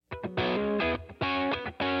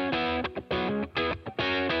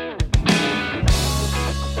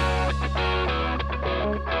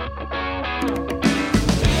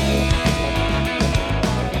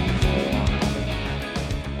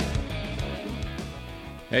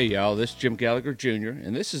Hey, y'all, this is Jim Gallagher Jr.,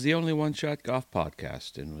 and this is the Only One Shot Golf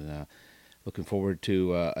Podcast. And looking forward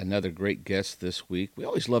to another great guest this week. We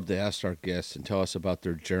always love to ask our guests and tell us about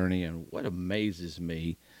their journey, and what amazes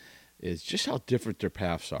me is just how different their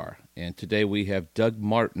paths are. And today we have Doug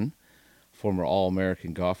Martin, former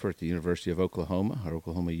All-American golfer at the University of Oklahoma, or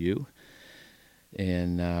Oklahoma U,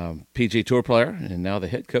 and PGA Tour player, and now the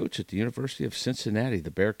head coach at the University of Cincinnati. The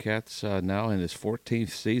Bearcats now in his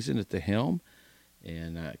 14th season at the helm.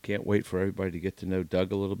 And I can't wait for everybody to get to know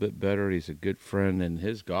Doug a little bit better. He's a good friend, and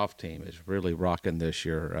his golf team is really rocking this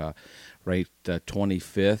year. Ranked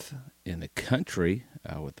 25th in the country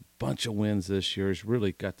with a bunch of wins this year. He's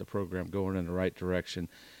really got the program going in the right direction.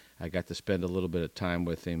 I got to spend a little bit of time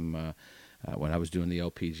with him when I was doing the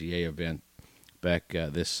LPGA event back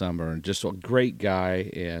this summer. And just a great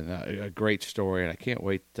guy and a great story. And I can't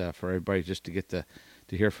wait for everybody just to get to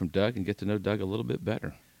hear from Doug and get to know Doug a little bit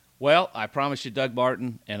better. Well, I promised you Doug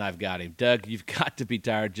Martin, and I've got him. Doug, you've got to be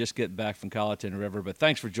tired just getting back from Colleton River, but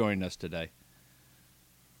thanks for joining us today.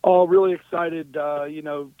 Oh, really excited, for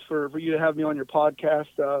you to have me on your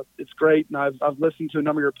podcast. It's great, and I've listened to a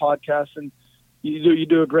number of your podcasts, and you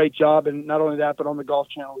do a great job, and not only that, but on the Golf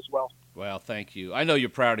Channel as well. Well, thank you. I know you're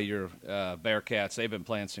proud of your Bearcats. They've been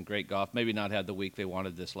playing some great golf. Maybe not had the week they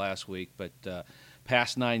wanted this last week, but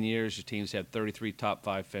past 9 years, your team's had 33 top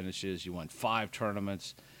 5 finishes. You won 5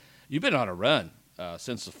 tournaments. You've been on a run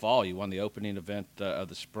since the fall. You won the opening event of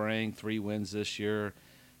the spring, 3 wins this year.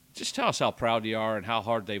 Just tell us how proud you are and how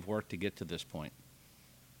hard they've worked to get to this point.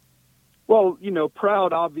 Well,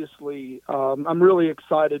 proud, obviously. I'm really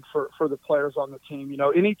excited for the players on the team.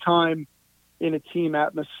 Anytime in a team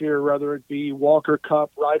atmosphere, whether it be Walker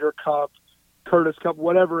Cup, Ryder Cup, Curtis Cup,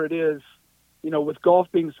 whatever it is, with golf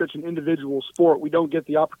being such an individual sport, we don't get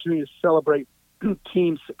the opportunity to celebrate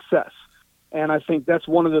team success. And I think that's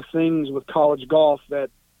one of the things with college golf that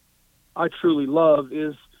I truly love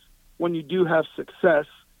is when you do have success,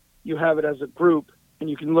 you have it as a group, and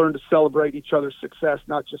you can learn to celebrate each other's success,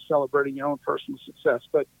 not just celebrating your own personal success.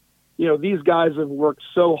 But, these guys have worked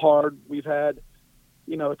so hard. We've had,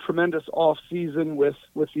 a tremendous off season with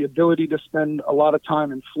the ability to spend a lot of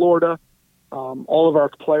time in Florida. All of our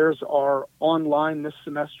players are online this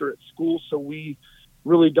semester at school, so we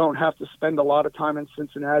really don't have to spend a lot of time in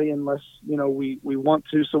Cincinnati unless, we want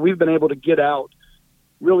to. So we've been able to get out,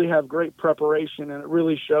 really have great preparation, and it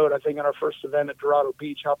really showed, I think, in our first event at Dorado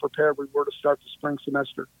Beach, how prepared we were to start the spring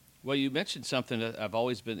semester. Well, you mentioned something that I've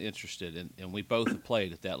always been interested in, and we both have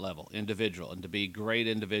played at that level, individual. And to be great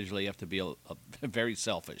individually, you have to be very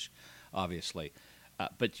selfish, obviously.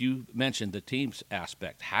 But you mentioned the team's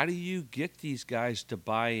aspect. How do you get these guys to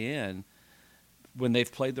buy in when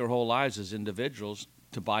they've played their whole lives as individuals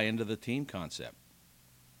to buy into the team concept?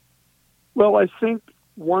 Well, I think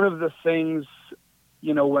one of the things,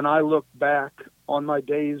 when I look back on my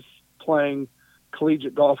days playing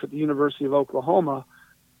collegiate golf at the University of Oklahoma,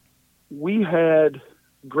 we had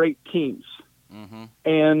great teams. Mm-hmm.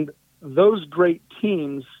 And those great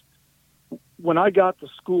teams, when I got to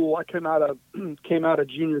school, I came out of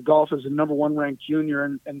junior golf as a number 1 ranked junior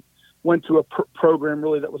and went to a program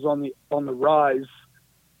really that was on the rise.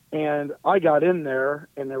 And I got in there,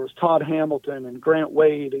 and there was Todd Hamilton and Grant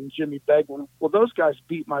Wade and Jimmy Begwin. Well, those guys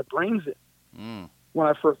beat my brains in when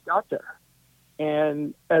I first got there.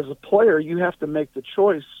 And as a player, you have to make the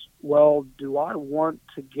choice, well, do I want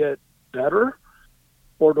to get better,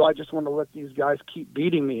 or do I just want to let these guys keep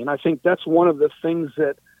beating me? And I think that's one of the things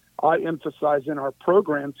that I emphasize in our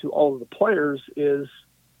program to all of the players is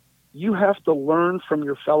you have to learn from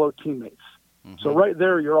your fellow teammates. Mm-hmm. So right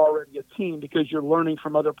there, you're already a team because you're learning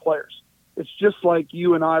from other players. It's just like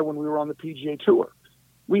you and I when we were on the PGA Tour.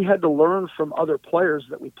 We had to learn from other players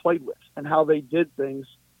that we played with and how they did things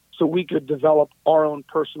so we could develop our own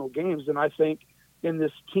personal games. And I think in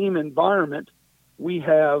this team environment, we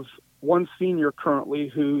have one senior currently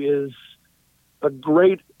who is a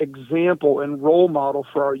great example and role model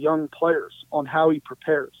for our young players on how he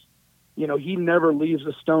prepares. He never leaves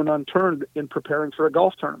a stone unturned in preparing for a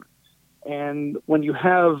golf tournament. And when you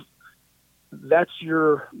have that's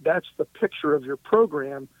the picture of your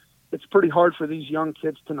program, it's pretty hard for these young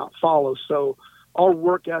kids to not follow. So our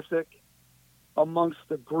work ethic amongst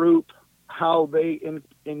the group, how they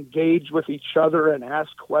engage with each other and ask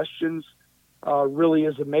questions really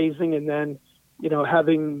is amazing. And then,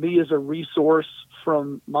 having me as a resource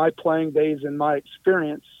from my playing days and my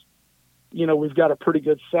experience, we've got a pretty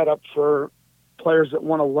good setup for players that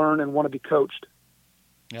want to learn and want to be coached.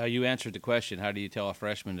 You answered the question, how do you tell a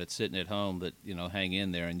freshman that's sitting at home that, hang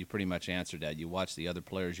in there, and you pretty much answered that. You watch the other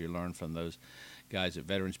players, you learn from those guys at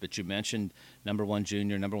Veterans, but you mentioned number one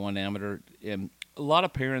junior, number one amateur. And a lot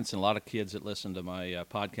of parents and a lot of kids that listen to my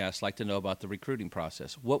podcast like to know about the recruiting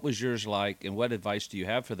process. What was yours like, and what advice do you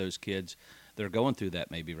have for those kids that are going through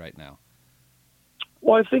that maybe right now?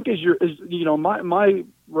 Well, I think my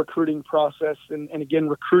recruiting process, and again,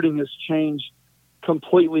 recruiting has changed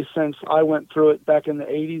completely since I went through it back in the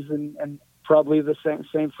 80s, and probably the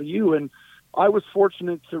same for you. And I was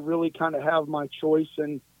fortunate to really kind of have my choice,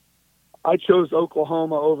 and I chose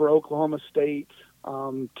Oklahoma over Oklahoma State,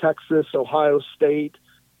 Texas, Ohio State,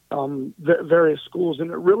 various schools.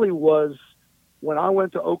 And it really was, when I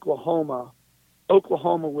went to Oklahoma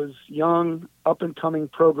was young, up-and-coming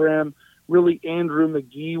program. Really, Andrew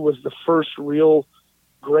McGee was the first real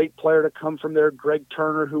great player to come from there. Greg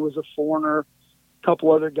Turner, who was a foreigner, a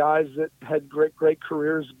couple other guys that had great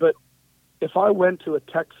careers. But if I went to a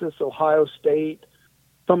Texas, Ohio State,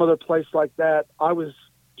 some other place like that, I was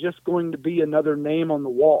just going to be another name on the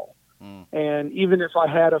wall. And even if I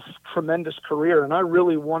had a tremendous career, and I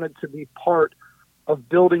really wanted to be part of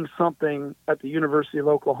building something at the University of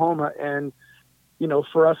Oklahoma, and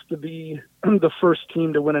for us to be the first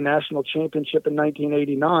team to win a national championship in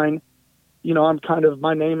 1989,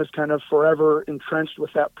 my name is kind of forever entrenched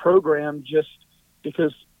with that program, just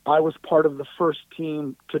because I was part of the first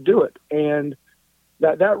team to do it. And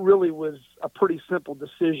that really was a pretty simple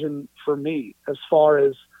decision for me as far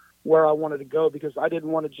as where I wanted to go, because I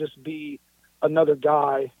didn't want to just be another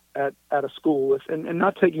guy at a school and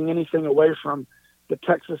not taking anything away from the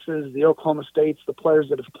Texases, the Oklahoma States, the players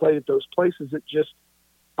that have played at those places.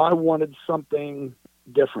 I wanted something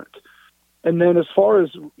different. And then as far as,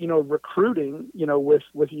 recruiting,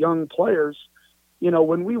 with young players,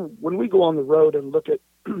 when we go on the road and look at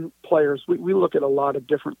players, we look at a lot of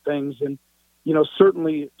different things. And,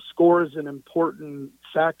 certainly score is an important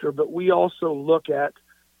factor, but we also look at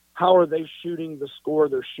how are they shooting the score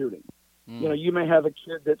they're shooting. You may have a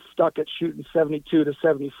kid that's stuck at shooting 72 to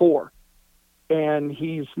 74, and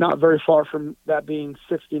he's not very far from that being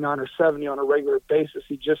 69 or 70 on a regular basis.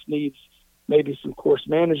 He just needs maybe some course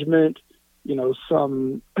management,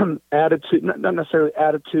 some attitude, not necessarily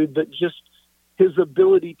attitude, but just his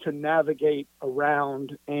ability to navigate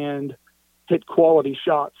around and hit quality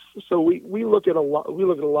shots. So we look at a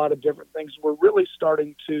lot of different things. We're really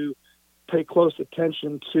starting to pay close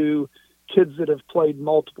attention to kids that have played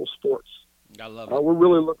multiple sports. I love it. We're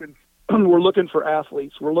really looking for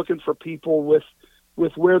athletes. We're looking for people with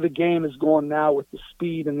where the game is going now, with the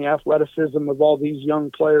speed and the athleticism of all these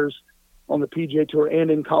young players on the PGA Tour and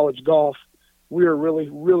in college golf. We are really,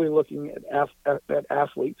 really looking at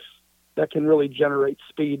athletes that can really generate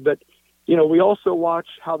speed. But, we also watch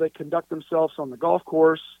how they conduct themselves on the golf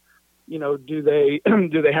course. Do they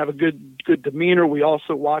have a good demeanor? We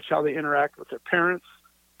also watch how they interact with their parents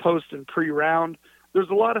post and pre-round. There's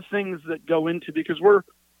a lot of things that go into, because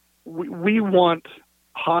we want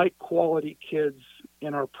high quality kids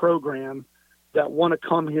in our program that want to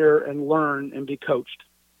come here and learn and be coached.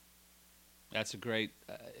 That's a great,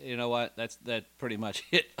 you know what, that pretty much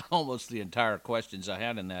hit almost the entire questions I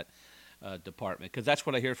had in that department, because that's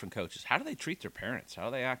what I hear from coaches. How do they treat their parents? How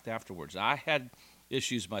do they act afterwards? I had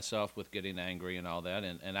issues myself with getting angry and all that,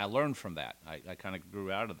 and I learned from that. I kind of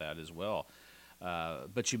grew out of that as well.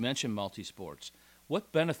 But you mentioned multi-sports.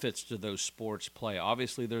 What benefits do those sports play?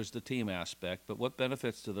 Obviously, there's the team aspect, but what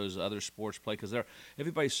benefits do those other sports play? Because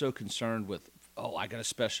everybody's so concerned with, I got to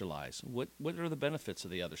specialize. What are the benefits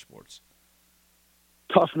of the other sports?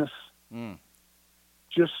 Toughness.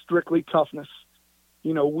 Just strictly toughness.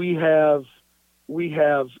 We have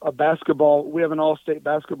a basketball. We have an all-state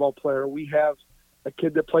basketball player. We have a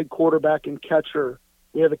kid that played quarterback and catcher.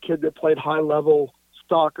 We have a kid that played high-level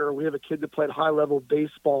soccer. We have a kid that played high-level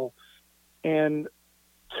baseball. And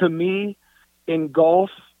to me, in golf,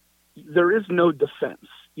 there is no defense.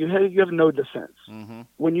 You have no defense. Mm-hmm.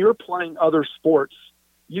 When you're playing other sports,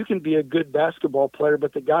 you can be a good basketball player,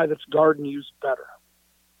 but the guy that's guarding you is better.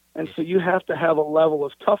 And so you have to have a level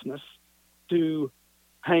of toughness to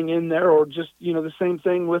hang in there, or just, the same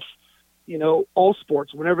thing with, all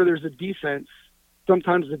sports. Whenever there's a defense,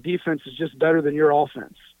 sometimes the defense is just better than your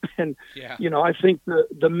offense. And, I think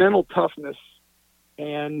the mental toughness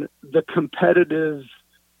and the competitive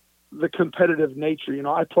nature,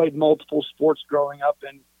 I played multiple sports growing up,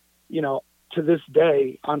 and, to this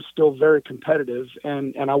day, I'm still very competitive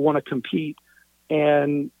and I want to compete.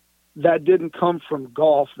 And that didn't come from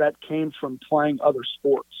golf. That came from playing other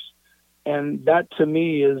sports. And that to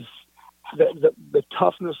me is the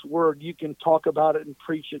toughness word. You can talk about it and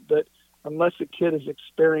preach it, but unless a kid has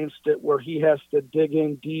experienced it where he has to dig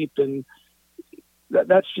in deep, and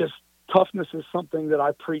that's just toughness is something that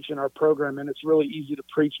I preach in our program, and it's really easy to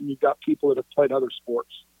preach when you've got people that have played other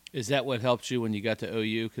sports. Is that what helped you when you got to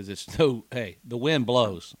OU? Because it's no, hey, the wind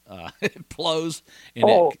blows. It blows,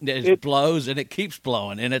 and it blows, and it keeps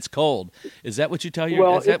blowing, and it's cold. Is that what you tell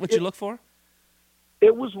your? Is that what you look for?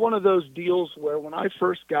 It was one of those deals where when I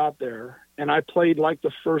first got there, and I played like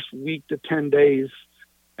the first week to 10 days,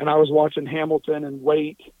 and I was watching Hamilton and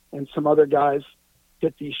Waite and some other guys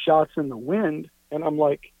hit these shots in the wind, and I'm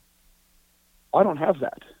like, I don't have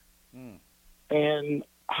that. And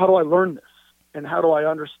how do I learn this? And how do I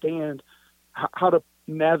understand how to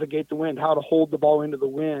navigate the wind, how to hold the ball into the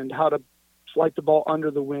wind, how to flight the ball under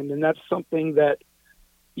the wind? And that's something that,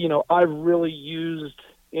 you know, I've really used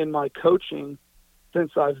in my coaching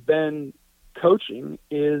since I've been coaching.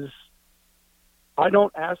 Is I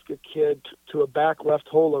don't ask a kid to a back left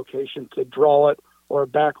hole location to draw it or a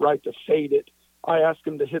back right to fade it. I ask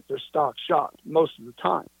them to hit their stock shot most of the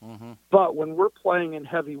time. But when we're playing in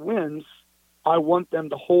heavy winds, I want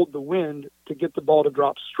them to hold the wind to get the ball to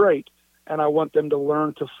drop straight, and I want them to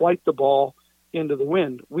learn to flight the ball into the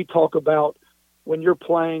wind. We talk about when you're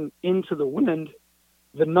playing into the wind,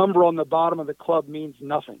 the number on the bottom of the club means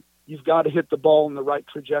nothing. You've got to hit the ball in the right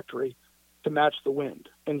trajectory to match the wind.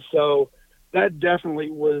 And so that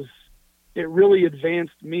definitely it really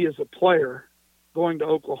advanced me as a player going to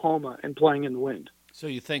Oklahoma and playing in the wind. So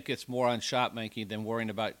you think it's more on shot making than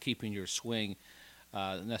worrying about keeping your swing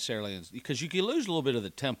necessarily, because you can lose a little bit of the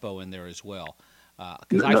tempo in there as well.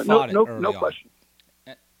 Because I fought it early no question.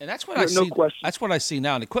 On. And that's what I see. Question. That's what I see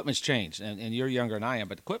now. And equipment's changed, and you're younger than I am,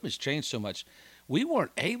 but equipment's changed so much. We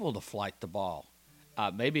weren't able to flight the ball.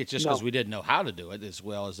 Maybe it's just because we didn't know how to do it as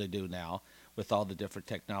well as they do now with all the different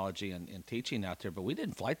technology and teaching out there. But we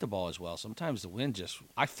didn't flight the ball as well. Sometimes the wind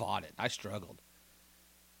I fought it. I struggled.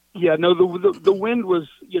 Yeah, no, the wind was,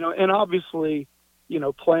 you know, and obviously, you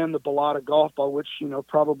know, playing the Balata golf ball, which, you know,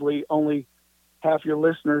 probably only half your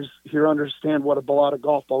listeners here understand what a Balata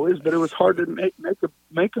golf ball is, but it was hard to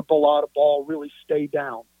make a Balata ball really stay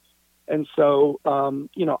down. And so,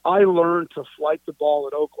 you know, I learned to flight the ball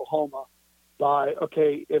at Oklahoma by,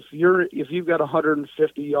 okay, if you've got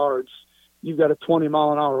 150 yards, you've got a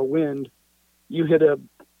 20-mile-an-hour wind, you hit a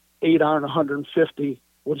 8-iron 150,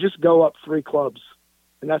 well, just go up 3 clubs.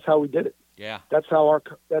 And that's how we did it. Yeah. That's how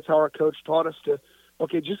our coach taught us to,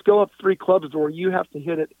 okay, just go up 3 clubs to where you have to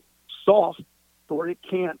hit it soft to where it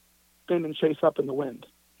can't spin and chase up in the wind.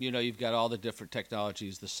 You know, you've got all the different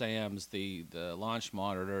technologies, the SAMs, the launch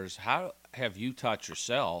monitors. How have you taught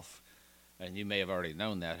yourself, and you may have already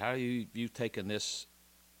known that, how you've taken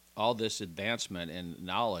all this advancement and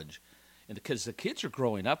knowledge, and because the kids are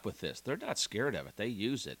growing up with this, they're not scared of it. They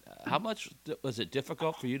use it. How much was it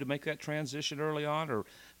difficult for you to make that transition early on, or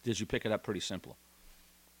did you pick it up pretty simple?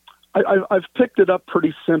 I've picked it up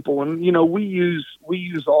pretty simple, and you know we use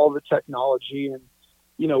all the technology, and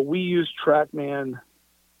you know we use TrackMan,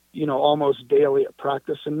 you know, almost daily at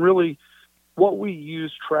practice. And really, what we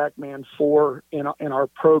use TrackMan for in our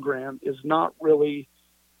program is not really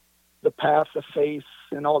the path, the face,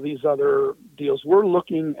 and all these other deals. We're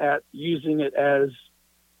looking at using it as,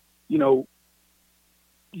 you know,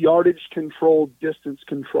 yardage control, distance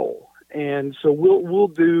control, and so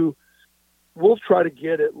we'll try to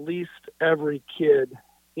get at least every kid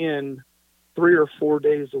in 3 or 4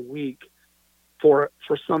 days a week for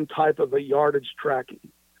some type of a yardage tracking.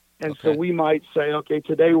 And okay. So we might say, okay,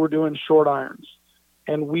 today we're doing short irons,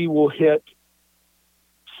 and we will hit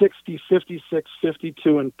 60, 56,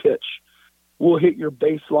 52 in pitch. We'll hit your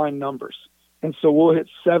baseline numbers. And so we'll hit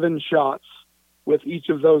 7 shots with each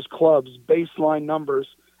of those clubs, baseline numbers,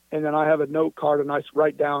 and then I have a note card and I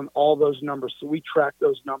write down all those numbers. So we track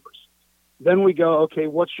those numbers. Then we go, okay,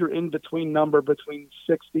 what's your in-between number between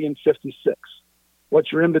 60 and 56?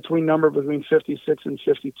 What's your in-between number between 56 and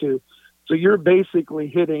 52? So you're basically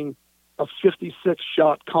hitting a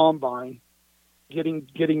 56-shot combine,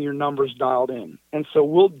 getting your numbers dialed in. And so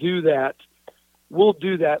we'll do that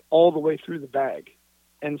all the way through the bag.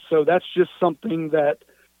 And so that's just something that,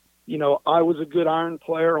 you know, I was a good iron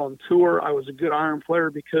player on tour. I was a good iron player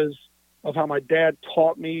because of how my dad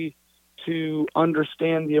taught me to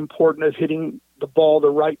understand the importance of hitting the ball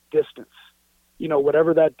the right distance. You know,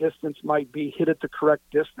 whatever that distance might be, hit it the correct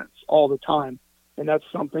distance all the time. And that's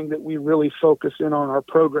something that we really focus in on our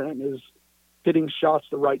program is hitting shots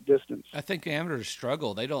the right distance. I think amateurs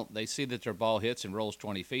struggle. They see that their ball hits and rolls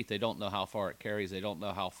 20 feet. They don't know how far it carries. They don't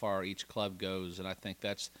know how far each club goes. And I think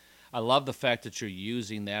I love the fact that you're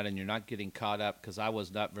using that and you're not getting caught up, because I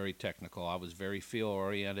was not very technical. I was very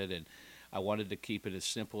feel-oriented, and I wanted to keep it as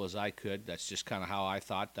simple as I could. That's just kind of how I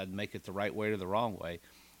thought. I'd make it the right way or the wrong way.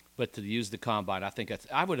 But to use the combine, I think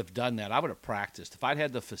I would have done that. I would have practiced. If I'd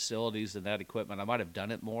had the facilities and that equipment, I might have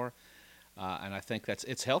done it more. And I think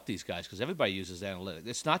it's helped these guys because everybody uses analytics.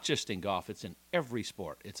 It's not just in golf; it's in every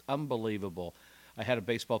sport. It's unbelievable. I had a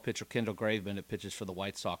baseball pitcher, Kendall Graveman, that pitches for the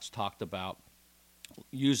White Sox, talked about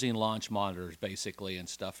using launch monitors basically and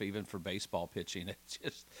stuff, even for baseball pitching.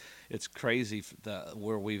 It's crazy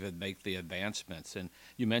where we've made the advancements. And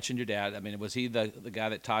you mentioned your dad. I mean, was he the guy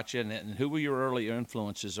that taught you? And who were your early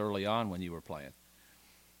influences early on when you were playing?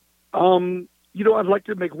 I'd like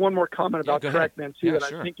to make one more comment about TrackMan too, that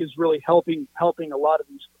sure. I think is really helping a lot of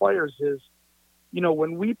these players is,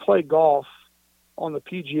 when we play golf on the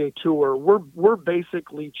PGA Tour, we're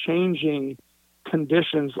basically changing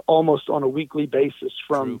conditions almost on a weekly basis,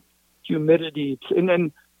 from True. humidity and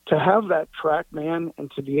then to have that TrackMan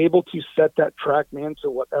and to be able to set that TrackMan to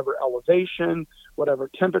whatever elevation, whatever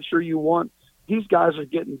temperature you want. These guys are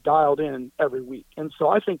getting dialed in every week. And so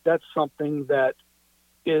I think that's something that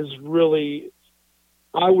is really,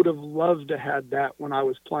 I would have loved to have that when I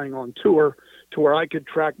was playing on tour, to where I could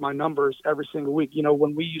track my numbers every single week.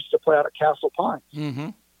 When we used to play out at Castle Pines, mm-hmm.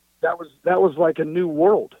 that was like a new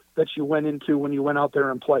world that you went into when you went out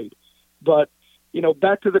there and played. But,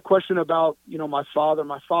 back to the question about, my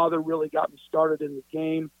father really got me started in the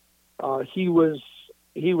game. He was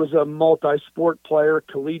a multi-sport player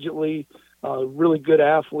collegiately, really good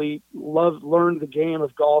athlete, learned the game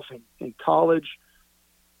of golf in college,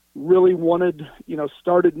 really wanted,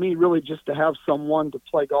 started me really just to have someone to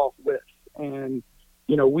play golf with. And,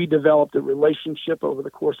 we developed a relationship over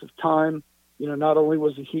the course of time. Not only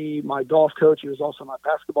was he my golf coach, he was also my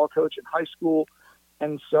basketball coach in high school.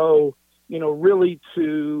 And so, really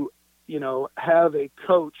to, have a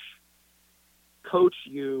coach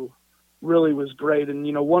you really was great. And,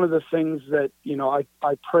 one of the things that,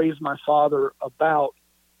 I praised my father about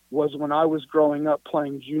was when I was growing up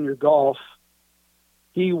playing junior golf,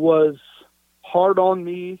 he was hard on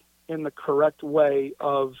me in the correct way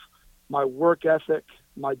of my work ethic,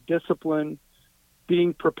 my discipline,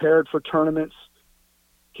 being prepared for tournaments.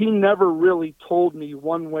 He never really told me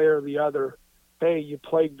one way or the other, hey, you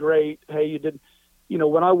played great. Hey, you did.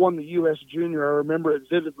 When I won the U.S. Junior, I remember it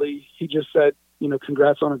vividly. He just said,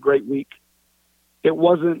 congrats on a great week. He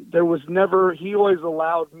always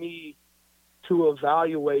allowed me to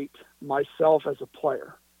evaluate myself as a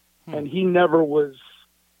player. And he never was,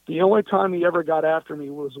 the only time he ever got after me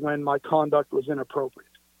was when my conduct was inappropriate.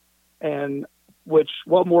 And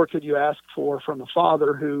what more could you ask for from a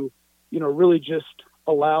father who, really just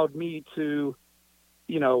allowed me to,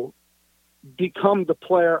 become the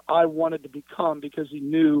player I wanted to become, because he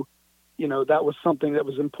knew, that was something that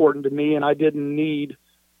was important to me, and I didn't need,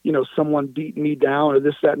 someone beating me down or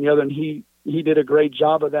this, that, and the other. And he did a great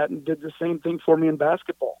job of that, and did the same thing for me in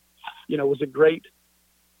basketball. It was a great,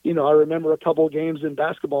 I remember a couple of games in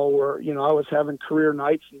basketball where, I was having career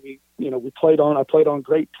nights, and I played on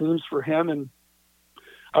great teams for him. And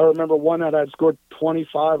I remember one night I'd scored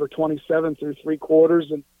 25 or 27 through three quarters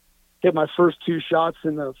and hit my first two shots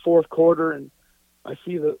in the fourth quarter. And I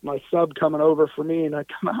see my sub coming over for me, and I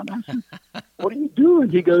come out and I said, what are you doing?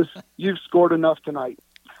 He goes, you've scored enough tonight.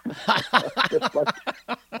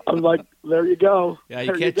 I'm like, there you go. Yeah,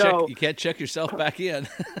 you can't check yourself back in.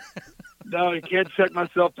 No, you can't check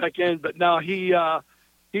myself back in. But no, he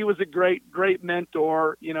was a great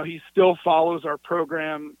mentor. He still follows our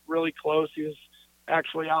program really close. He was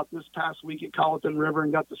actually out this past week at Colleton River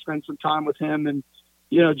and got to spend some time with him. And,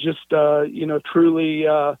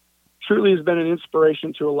 truly has been an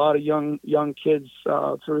inspiration to a lot of young kids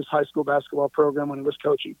through his high school basketball program when he was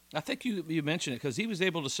coaching. I think you mentioned it because he was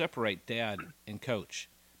able to separate dad and coach.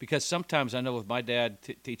 Because sometimes I know with my dad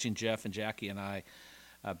teaching Jeff and Jackie and I,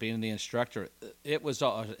 being the instructor, it was,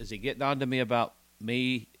 is he getting on to me about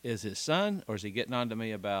me as his son, or is he getting on to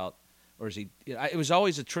me about, or is he, it was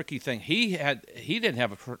always a tricky thing. He didn't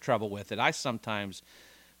have trouble with it. I sometimes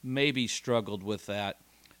maybe struggled with that,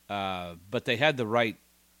 but they had the right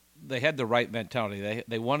mentality.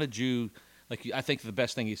 They wanted you, like, I think the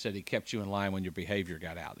best thing he said, he kept you in line when your behavior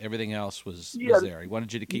got out. Everything else was there. He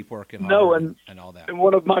wanted you to keep working hard and all that. And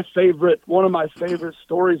one of my favorite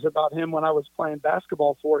stories about him when I was playing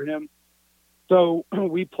basketball for him. So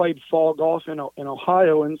we played fall golf in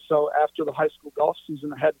Ohio, and so after the high school golf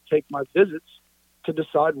season, I had to take my visits to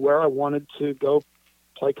decide where I wanted to go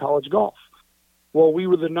play college golf. Well, we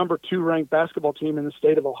were the number 2 ranked basketball team in the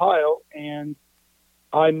state of Ohio, and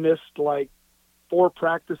I missed like 4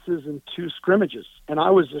 practices and 2 scrimmages, and I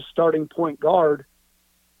was the starting point guard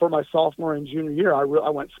for my sophomore and junior year. I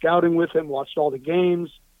went scouting with him, watched all the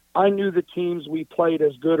games. I knew the teams we played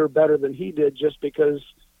as good or better than he did, just because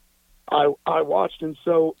I watched. And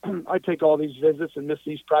so I take all these visits and miss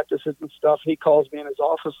these practices and stuff. He calls me in his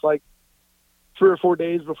office like 3 or 4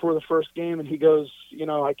 days before the first game, and he goes,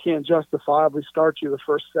 I can't justifiably start you the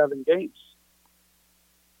first 7 games.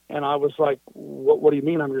 And I was like, what do you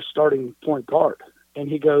mean I'm your starting point guard? And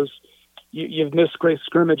he goes, you've missed great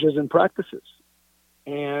scrimmages and practices.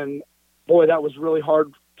 And boy, that was really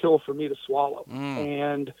hard pill for me to swallow.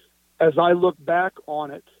 And as I look back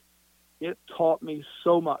on it, it taught me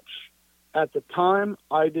so much. At the time,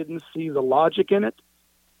 I didn't see the logic in it,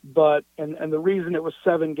 but and the reason it was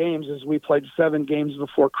 7 games is we played 7 games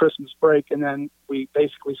before Christmas break, and then we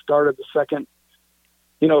basically started the second,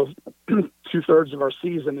 2/3 of our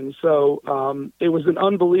season. And so it was an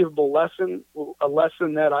unbelievable lesson, a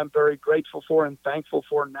lesson that I'm very grateful for and thankful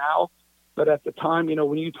for now. But at the time,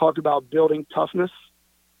 when you talk about building toughness,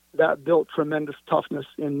 that built tremendous toughness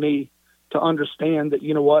in me to understand that,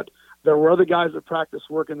 there were other guys at practice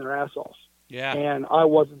working their ass off. Yeah. And I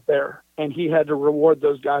wasn't there. And he had to reward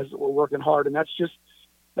those guys that were working hard. And that's just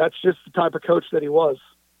the type of coach that he was.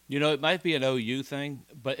 It might be an OU thing,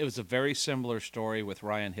 but it was a very similar story with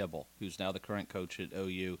Ryan Hibble, who's now the current coach at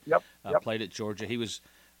OU. Yep. Played at Georgia.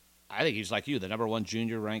 I think he's like you, the number 1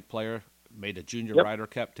 junior ranked player, made a junior Ryder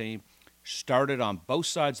Cup team, started on both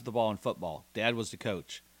sides of the ball in football. Dad was the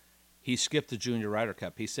coach. He skipped the junior Ryder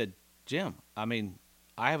Cup. He said, Jim,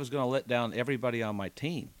 I was going to let down everybody on my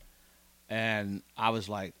team. And I was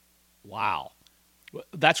like, wow.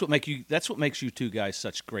 That's what makes you two guys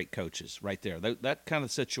such great coaches right there. That kind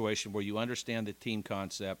of situation where you understand the team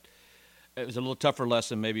concept. It was a little tougher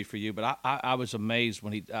lesson maybe for you, but I was amazed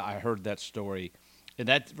when I heard that story. And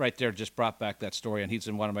that right there just brought back that story, and he's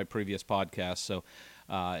in one of my previous podcasts. So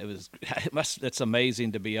it's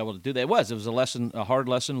amazing to be able to do that. It was a hard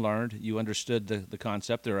lesson learned. You understood the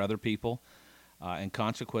concept. There are other people and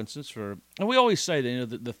consequences and we always say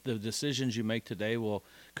that the decisions you make today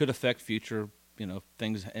could affect future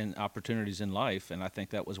things and opportunities in life. And I think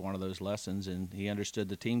that was one of those lessons. And he understood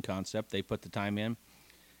the team concept. They put the time in,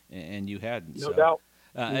 and you hadn't. No doubt.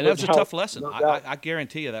 And that was a tough lesson. I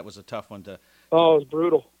guarantee you that was a tough one to. Oh, it was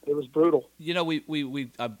brutal. It was brutal.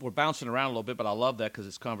 We're bouncing around a little bit, but I love that because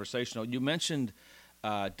it's conversational. You mentioned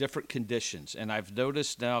different conditions, and I've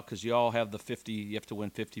noticed now because you all have the 50. You have to win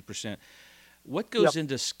 50%. What goes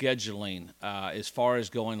into scheduling as far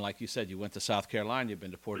as going, like you said, you went to South Carolina, you've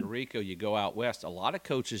been to Puerto Rico, you go out west. A lot of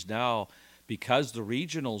coaches now, because the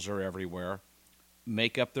regionals are everywhere,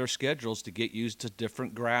 make up their schedules to get used to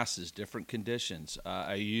different grasses, different conditions.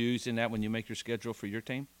 Are you using that when you make your schedule for your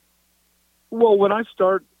team? Well, when I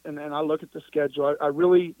start and I look at the schedule, I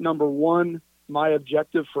really, number one, my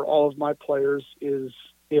objective for all of my players is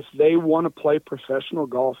if they want to play professional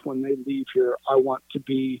golf when they leave here, I want to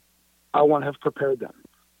have prepared them.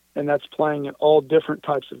 And that's playing in all different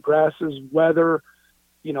types of grasses, weather,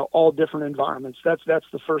 all different environments. That's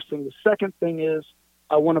the first thing. The second thing is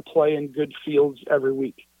I want to play in good fields every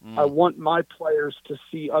week. I want my players to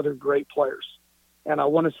see other great players. And I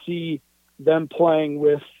want to see them playing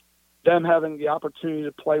with them having the opportunity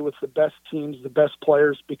to play with the best teams, the best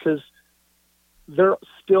players, because they're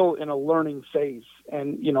still in a learning phase.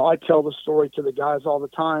 And, I tell the story to the guys all the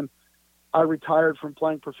time. I retired from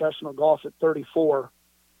playing professional golf at 34,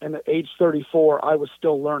 and at age 34, I was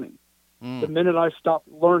still learning. The minute I stopped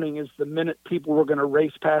learning is the minute people were going to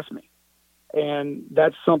race past me. And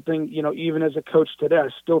that's something, even as a coach today, I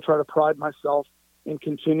still try to pride myself in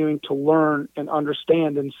continuing to learn and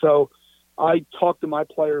understand. And so I talk to my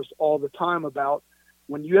players all the time about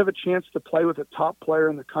when you have a chance to play with a top player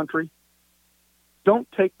in the country, don't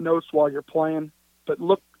take notes while you're playing, but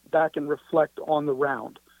look back and reflect on the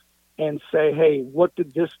round. And say, hey, what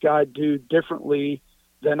did this guy do differently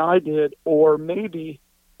than I did? Or maybe,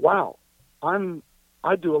 wow,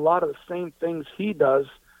 I do a lot of the same things he does.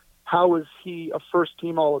 How is he a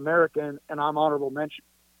first-team All-American and I'm honorable mention?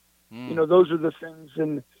 Those are the things.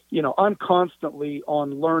 And, I'm constantly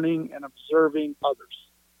on learning and observing others.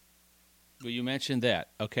 Well, you mentioned that.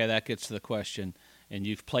 Okay, that gets to the question. And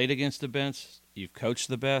you've played against the best. You've coached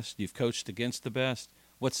the best. You've coached against the best.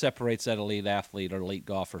 What separates that elite athlete or elite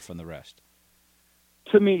golfer from the rest?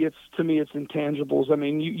 To me, it's intangibles. I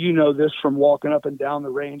mean, you know this from walking up and down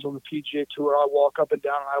the range on the PGA Tour. I walk up and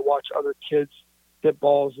down and I watch other kids hit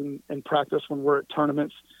balls and practice when we're at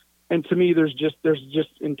tournaments. And to me, there's just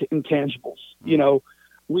intangibles.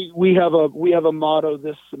 We have a motto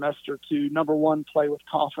this semester to, number one, play with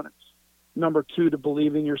confidence. Number two, to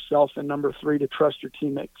believe in yourself, and number three, to trust your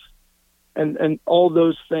teammates. And all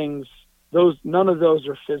those things. None of those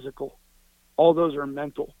are physical. All those are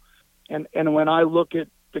mental. And when I look at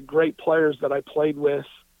the great players that I played with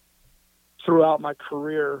throughout my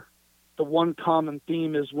career, the one common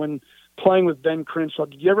theme is when playing with Ben Crenshaw.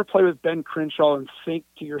 Did you ever play with Ben Crenshaw and think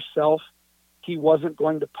to yourself he wasn't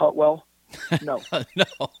going to putt well? No.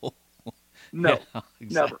 No. No. Yeah,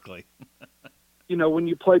 exactly. Never. When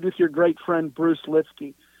you played with your great friend Bruce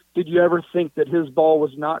Litsky, did you ever think that his ball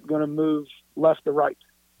was not going to move left to right?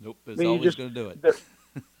 Nope. It's always going to do it.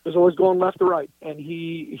 It was always going left to right, and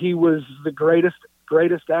he was the greatest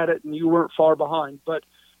at it, and you weren't far behind. But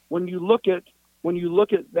when you look at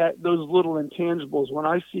those little intangibles, when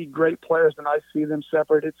I see great players and I see them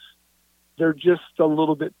separate, they're just a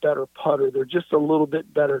little bit better putter. They're just a little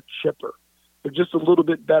bit better chipper. They're just a little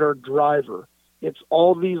bit better driver. It's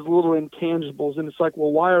all these little intangibles, and it's like,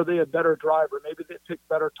 well, why are they a better driver? Maybe they pick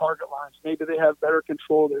better target lines. Maybe they have better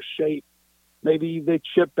control of their shape. Maybe they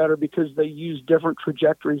chip better because they use different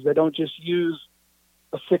trajectories. They don't just use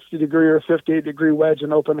a 60-degree or a 58-degree wedge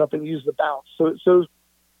and open up and use the bounce. So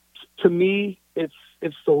to me, it's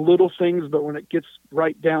the little things, but when it gets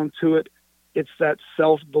right down to it, it's that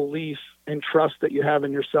self-belief and trust that you have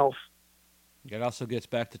in yourself. It also gets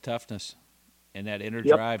back to toughness and that inner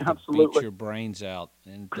Yep, drive to absolutely. beat your brains out.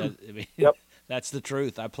 And Yep. That's the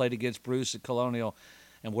truth. I played against Bruce at Colonial,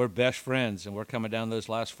 and we're best friends, and we're coming down those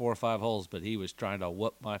last 4 or 5 holes, but he was trying to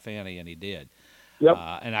whoop my fanny, and he did. Yep.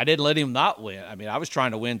 And I didn't let him not win. I mean, I was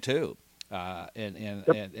trying to win too.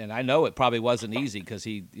 And I know it probably wasn't easy because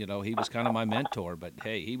he was kind of my mentor, but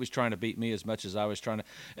hey, he was trying to beat me as much as I was trying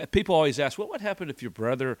to. People always ask, well, what happened if your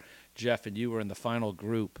brother, Jeff, and you were in the final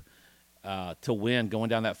group to win going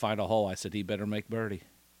down that final hole? I said, he better make birdie.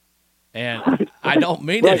 And I don't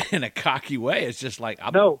mean it in a cocky way. It's just like,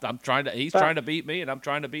 I'm trying to, he's trying to beat me and I'm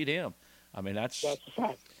trying to beat him. I mean, that's a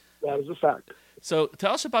fact. That is a fact. So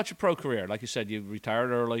tell us about your pro career. Like you said, you retired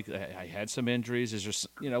early. I had some injuries. Is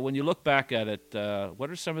there, when you look back at it, what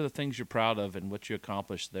are some of the things you're proud of and what you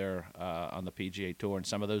accomplished there on the PGA Tour and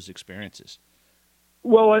some of those experiences?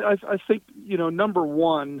 Well, I think, number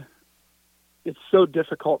one, it's so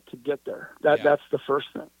difficult to get there. That's the first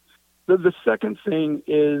thing. The second thing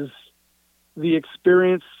is the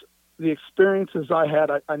experiences I had.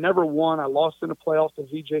 I never won. I lost in a playoff to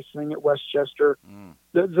Vijay Singh at Westchester.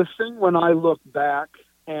 The thing when I look back,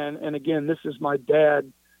 and again, this is my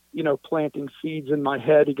dad, planting seeds in my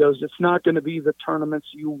head. He goes, it's not going to be the tournaments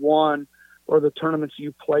you won or the tournaments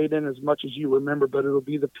you played in as much as you remember, but it'll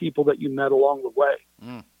be the people that you met along the way.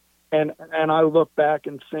 And I look back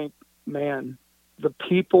and think, man, the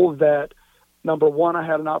people that, number one, I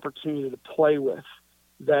had an opportunity to play with,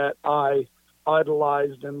 that I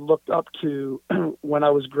idolized and looked up to when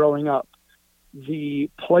I was growing up, the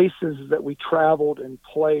places that we traveled and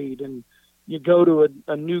played, and you go to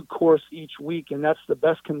a new course each week, and that's the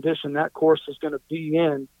best condition that course is going to be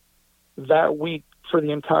in that week for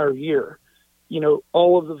the entire year.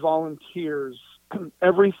 All of the volunteers,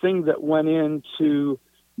 everything that went into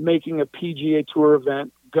making a PGA Tour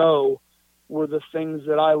event go were the things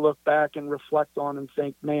that I look back and reflect on and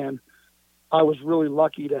think, man, I was really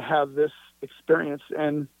lucky to have this experience.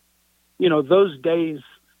 And, those days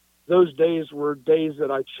were days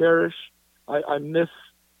that I cherish. I miss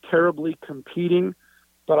terribly competing,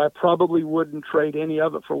 but I probably wouldn't trade any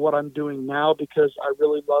of it for what I'm doing now because I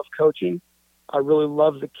really love coaching. I really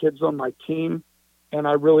love the kids on my team, and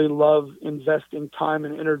I really love investing time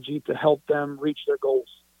and energy to help them reach their goals.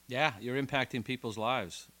 Yeah, you're impacting people's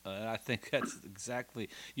lives. I think that's exactly.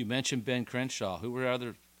 You mentioned Ben Crenshaw. Who were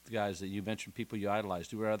other guys that you mentioned? People you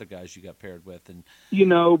idolized. Who were other guys you got paired with? And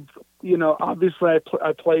obviously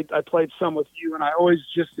I played some with you, and I always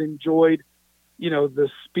just enjoyed, the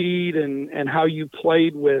speed and how you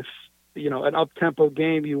played with, an up-tempo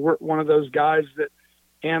game. You weren't one of those guys that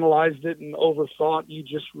analyzed it and overthought. You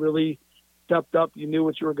just really stepped up. You knew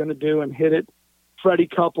what you were going to do and hit it. Freddie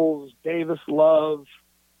Couples, Davis Love,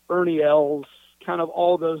 Ernie Els, kind of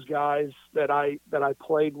all those guys that I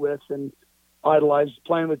played with and idolized,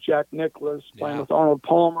 playing with Jack Nicklaus, playing with Arnold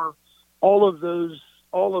Palmer, all of those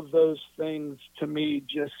things to me,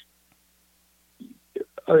 just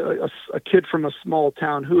a kid from a small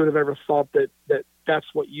town, who would have ever thought that's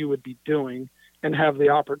what you would be doing and have the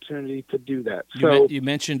opportunity to do that. So you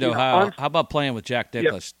mentioned Ohio. How about playing with Jack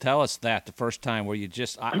Nicklaus? Yeah. Tell us that the first time where you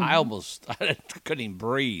just, I almost couldn't even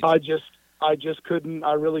breathe. I just couldn't.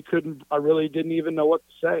 I really couldn't. I really didn't even know what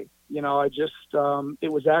to say.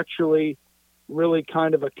 It was actually really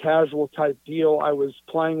kind of a casual type deal. I was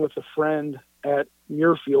playing with a friend at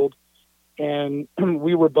Muirfield, and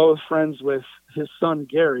we were both friends with his son,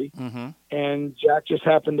 Gary. Mm-hmm. And Jack just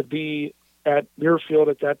happened to be at Muirfield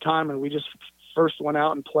at that time. And we just first went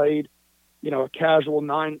out and played, a casual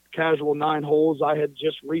nine holes. I had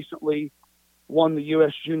just recently won the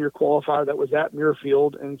U.S. Junior qualifier that was at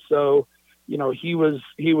Muirfield, and so he was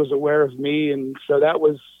aware of me, and so that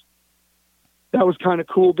was kind of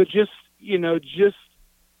cool. But just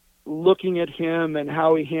looking at him and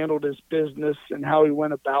how he handled his business and how he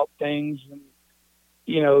went about things, and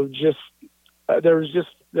there was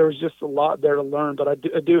just a lot there to learn. But I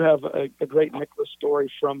do have a great Nicklaus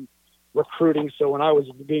story from recruiting. So when I was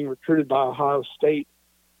being recruited by Ohio State,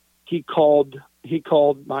 he called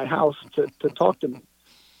my house to talk to me.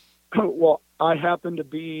 Well, I happened to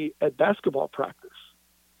be at basketball practice,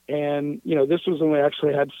 and this was when we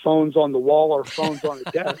actually had phones on the wall or phones on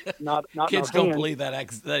the desk. Not Kids in our don't hands. believe that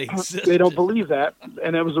exists. They don't believe that,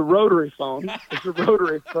 and it was a rotary phone. It's a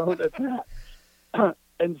rotary phone at that.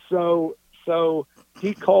 And so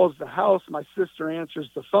he calls the house. My sister answers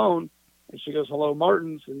the phone, and she goes, "Hello,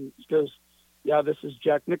 Martins," and she goes, "Yeah, this is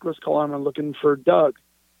Jack Nicklaus calling. I'm looking for Doug."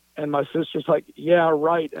 And my sister's like, "Yeah,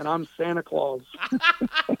 right. And I'm Santa Claus."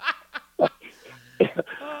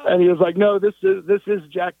 And he was like, "No, this is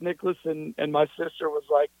Jack Nicklaus." And my sister was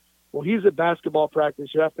like, "Well, he's at basketball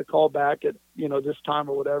practice. You have to call back at, this time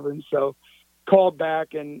or whatever." And so called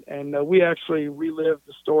back, and we actually relived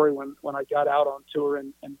the story when I got out on tour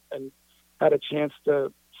and had a chance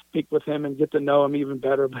to speak with him and get to know him even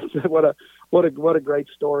better. But what a great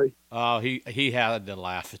story. Oh, he had to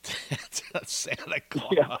laugh at that. Santa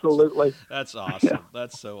Claus. Yeah, absolutely. That's awesome. Yeah.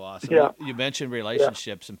 That's so awesome. Yeah. You mentioned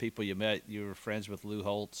relationships and people you met. You were friends with Lou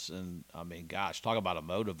Holtz, and I mean, gosh, talk about a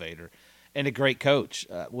motivator and a great coach.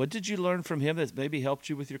 What did you learn from him that maybe helped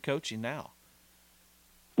you with your coaching now?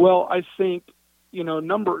 Well, I think,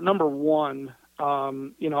 number one,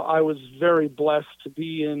 I was very blessed to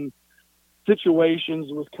be in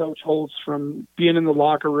situations with Coach Holtz, from being in the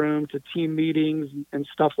locker room to team meetings and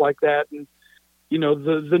stuff like that. And,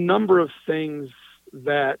 the number of things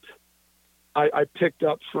that I picked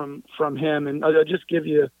up from him. And I'll just give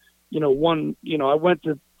you, one, I went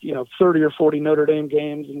to, 30 or 40 Notre Dame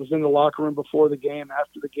games and was in the locker room before the game,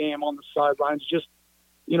 after the game, on the sidelines, just,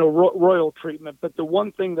 royal treatment. But the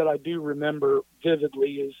one thing that I do remember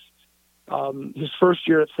vividly is his first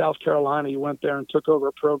year at South Carolina. He went there and took over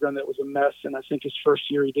a program that was a mess. And I think his first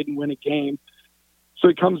year he didn't win a game. So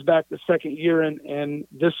he comes back the second year, and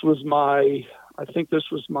this was my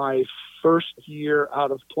first year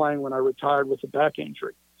out of playing when I retired with a back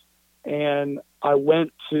injury. And I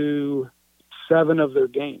went to 7 of their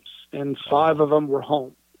games, and 5 of them were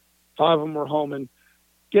home. And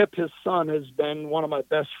Skip, his son, has been one of my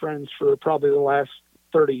best friends for probably the last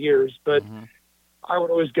 30 years. But I would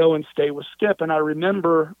always go and stay with Skip. And I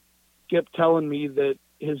remember Skip telling me that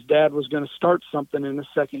his dad was going to start something in the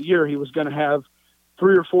second year. He was going to have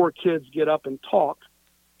 3 or 4 kids get up and talk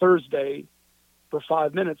Thursday for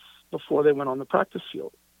 5 minutes before they went on the practice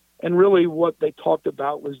field. And really what they talked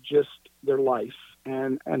about was just their life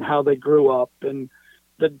and how they grew up and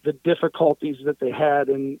the difficulties that they had.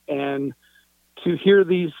 And to hear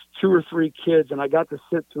these 2 or 3 kids, and I got to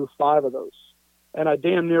sit through 5 of those, and I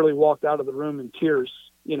damn nearly walked out of the room in tears,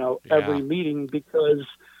 every meeting, because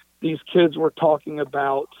these kids were talking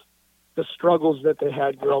about the struggles that they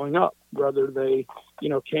had growing up, whether they,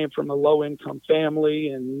 came from a low income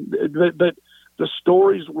family, but the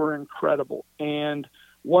stories were incredible. And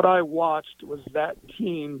what I watched was that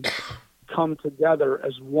team come together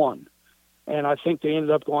as one. And I think they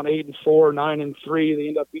ended up going 8-4, 9-3. They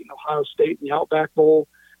ended up beating Ohio State in the Outback Bowl.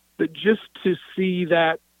 But just to see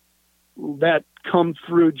that come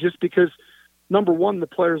through, just because, number one, the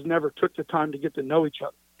players never took the time to get to know each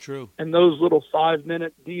other. True. And those little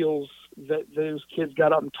 5-minute deals that those kids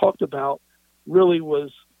got up and talked about really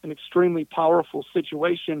was an extremely powerful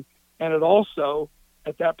situation. And it also,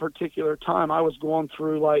 at that particular time, I was going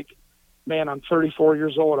through man, I'm 34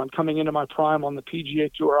 years old. I'm coming into my prime on the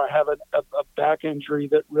PGA Tour. I have a back injury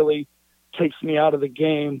that really takes me out of the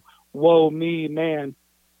game. Whoa, me, man.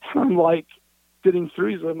 I'm sitting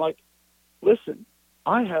through these. I'm like, listen,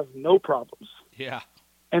 I have no problems. Yeah.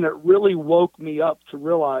 And it really woke me up to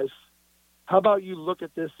realize, how about you look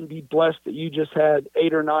at this and be blessed that you just had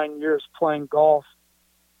 8 or 9 years playing golf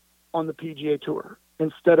on the PGA Tour,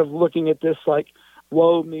 instead of looking at this like,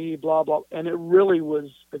 whoa, me, blah, blah. And it really was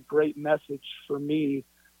a great message for me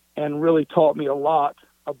and really taught me a lot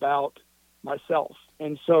about myself.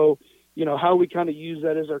 And so, how we kind of use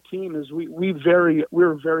that as our team is we're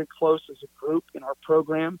very close as a group in our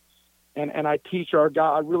program. And I teach our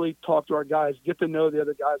guys, I really talk to our guys, get to know the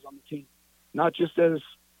other guys on the team, not just as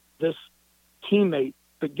this teammate,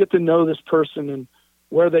 but get to know this person and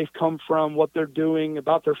where they've come from, what they're doing,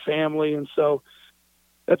 about their family. And so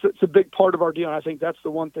it's a big part of our deal. And I think that's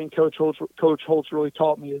the one thing Coach Holtz really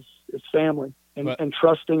taught me is family. and, But and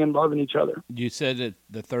trusting and loving each other. you said that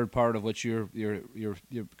the third part of what your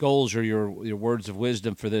goals or your words of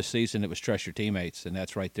wisdom for this season, it was trust your teammates, and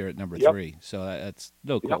that's right there at number Yep. 3. So that's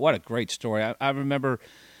no, Yep. what a great story. I remember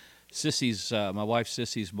my wife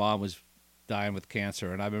Sissy's mom was dying with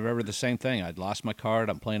cancer, and I remember the same thing. I'd lost my card.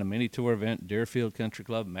 I'm playing a mini tour event, Deerfield Country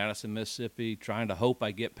Club, Madison, Mississippi, trying to hope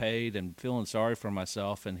I get paid and feeling sorry for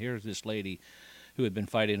myself. And here's this lady who had been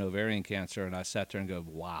fighting ovarian cancer, and I sat there and go,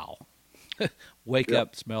 wow. Wake Yep.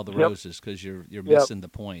 up, smell the Yep. roses, because you're missing the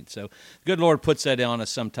point. So the good Lord puts that on us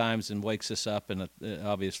sometimes and wakes us up, and it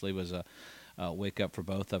obviously was a wake up for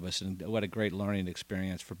both of us, and what a great learning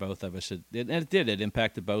experience for both of us. It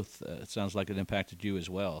impacted both. It sounds like it impacted you as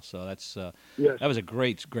well. So that's Yes. that was a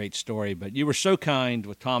great story. But you were so kind.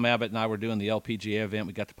 With Tom Abbott and I were doing the LPGA event.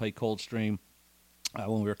 We got to play Coldstream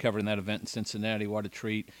when we were covering that event in Cincinnati. What a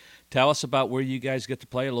treat. Tell us about where you guys get to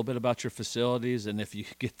play, a little bit about your facilities, and if you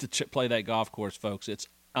get to play that golf course, folks, it's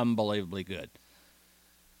unbelievably good.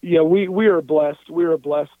 Yeah, we are blessed. We are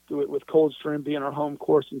blessed with Coldstream being our home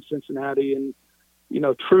course in Cincinnati, and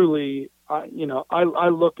truly, I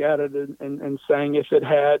look at it and saying if it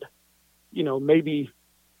had, maybe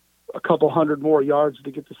a couple hundred more yards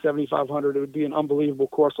to get to 7,500, it would be an unbelievable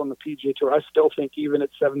course on the PGA Tour. I still think even at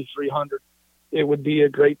 7,300, it would be a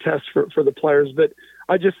great test for the players. But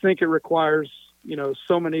I just think it requires,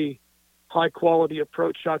 so many high quality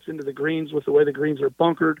approach shots into the greens with the way the greens are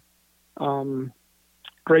bunkered.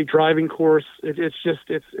 Great driving course.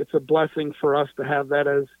 It's a blessing for us to have that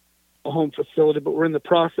as a home facility, but we're in the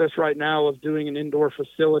process right now of doing an indoor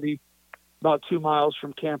facility about 2 miles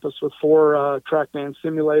from campus with 4 TrackMan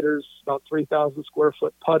simulators, about 3,000 square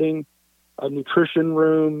foot putting, a nutrition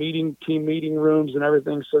room, team meeting rooms and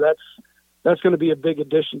everything. So that's going to be a big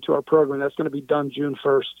addition to our program. That's going to be done June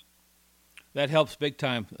 1st. That helps big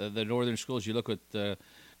time. The northern schools, you look at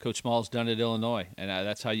Coach Small's done at Illinois, and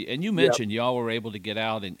that's how you. And you mentioned y'all were able to get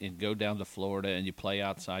out and go down to Florida, and you play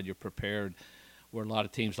outside. You're prepared. Where a lot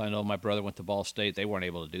of teams, I know my brother went to Ball State, they weren't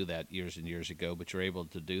able to do that years and years ago, but you're able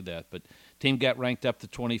to do that. But team got ranked up to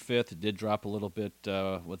 25th. It did drop a little bit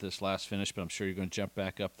with this last finish, but I'm sure you're going to jump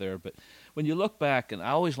back up there. But when you look back, and I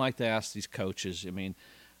always like to ask these coaches, I mean,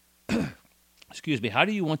 excuse me, how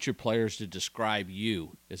do you want your players to describe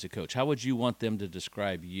you as a coach? How would you want them to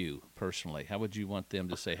describe you personally? How would you want them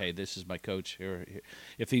to say, hey, this is my coach here?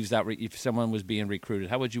 If someone was being recruited,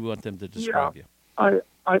 how would you want them to describe you?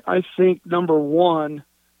 I think, number one,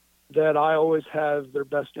 that I always have their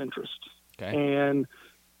best interest. Okay. And,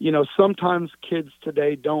 sometimes kids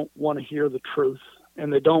today don't want to hear the truth,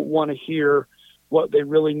 and they don't want to hear what they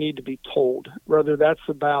really need to be told, whether that's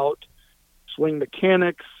about swing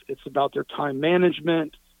mechanics, it's about their time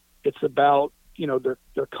management, it's about,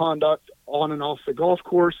 their conduct on and off the golf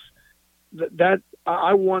course. That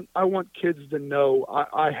I want kids to know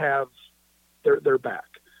I have their back.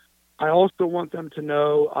 I also want them to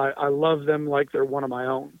know I love them like they're one of my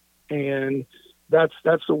own. And that's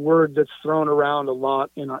a word that's thrown around a lot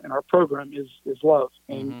in our program is love.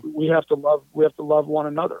 And we have to love one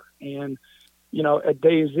another. And, at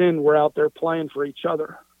Days Inn, we're out there playing for each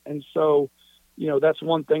other. And so, that's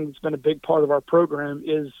one thing that's been a big part of our program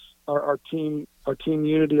is our team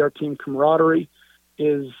unity, our team camaraderie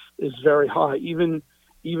is very high. Even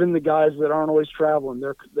the guys that aren't always traveling,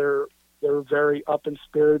 they're very up in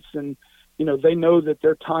spirits, and they know that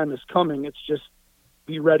their time is coming. It's just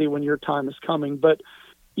be ready when your time is coming. But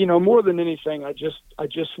more than anything, I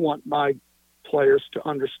just want my players to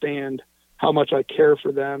understand how much I care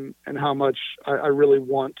for them and how much I really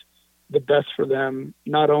want the best for them,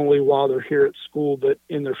 not only while they're here at school, but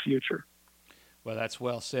in their future. Well, that's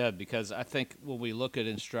well said, because I think when we look at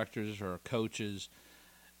instructors or coaches,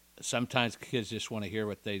 sometimes kids just want to hear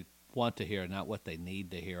what they want to hear, not what they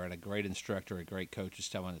need to hear. And a great instructor, a great coach is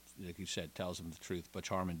telling, like you said, tells them the truth. Butch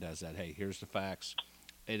Harmon does that. Hey, here's the facts.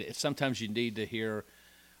 Sometimes you need to hear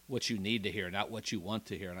what you need to hear, not what you want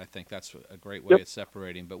to hear. And I think that's a great way of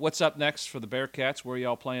separating. But what's up next for the Bearcats? Where are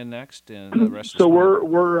y'all playing next? And the rest so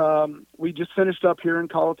of we just finished up here in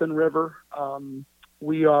Colleton River.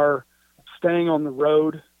 We are staying on the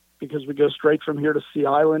road because we go straight from here to Sea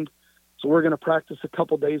Island. So we're going to practice a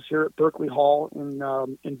couple days here at Berkeley Hall in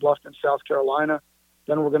Bluffton, South Carolina.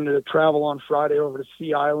 Then we're going to travel on Friday over to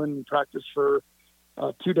Sea Island and practice for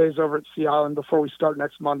 2 days over at Sea Island before we start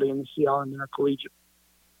next Monday in the Sea Island Intercollegiate.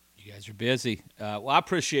 You guys are busy. Well, I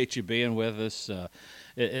appreciate you being with us.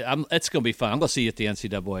 It's going to be fun. I'm going to see you at the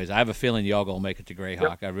NCAAs. I have a feeling y'all going to make it to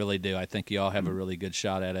Grayhawk. Yep. I really do. I think y'all have a really good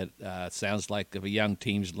shot at it. It sounds like the young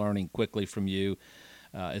team's learning quickly from you.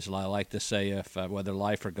 as I like to say, if whether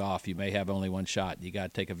life or golf, you may have only one shot. You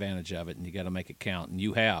got to take advantage of it, and you got to make it count. And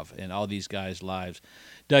you have in all these guys' lives.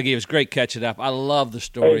 Dougie, it was great catching up. I love the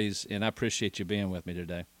stories, and I appreciate you being with me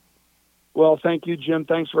today. Well, thank you, Jim.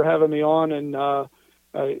 Thanks for having me on. And I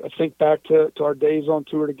think back to our days on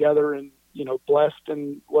tour together, and blessed,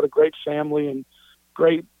 and what a great family and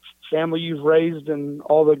great family you've raised, and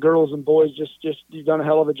all the girls and boys. Just you've done a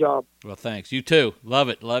hell of a job. Well, thanks. You too. Love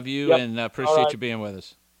it. Love you, yep. And appreciate you being with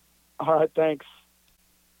us. All right, thanks.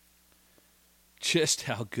 Just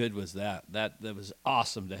how good was that? That was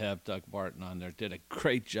awesome to have Doug Barton on there. Did a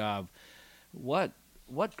great job. What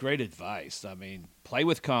great advice. I mean, play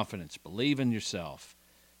with confidence. Believe in yourself.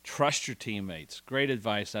 Trust your teammates. Great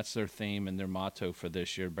advice. That's their theme and their motto for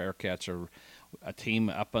this year. Bearcats are a team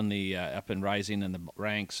up and rising in the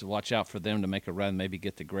ranks. Watch out for them to make a run, maybe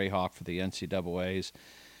get the Greyhawk for the NCAAs.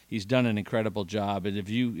 He's done an incredible job. And if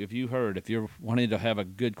you're wanting to have a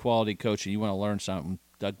good quality coach and you want to learn something,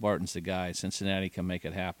 Doug Barton's the guy. Cincinnati can make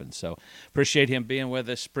it happen. So appreciate him being with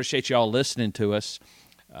us. Appreciate you all listening to us.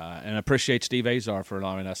 And I appreciate Steve Azar for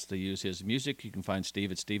allowing us to use his music. You can find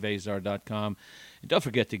Steve at steveazar.com. And don't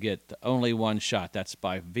forget to get Only One Shot. That's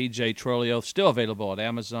by VJ Trolio. Still available at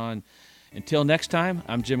Amazon. Until next time,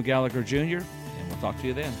 I'm Jim Gallagher Jr., and we'll talk to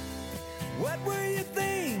you then. What were you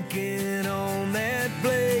thinking on that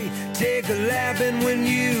play? Take a lap, and when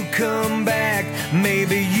you come back,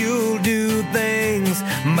 maybe you'll do things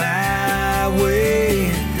my way.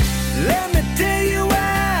 Let me tell you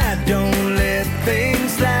why I don't let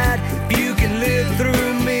things slide. If you can live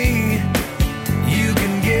through me, you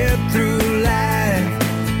can get through life.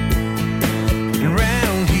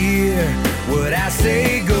 Around here, what I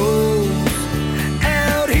say goes.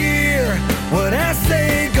 Out here, what I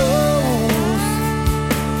say goes.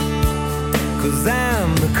 'Cause I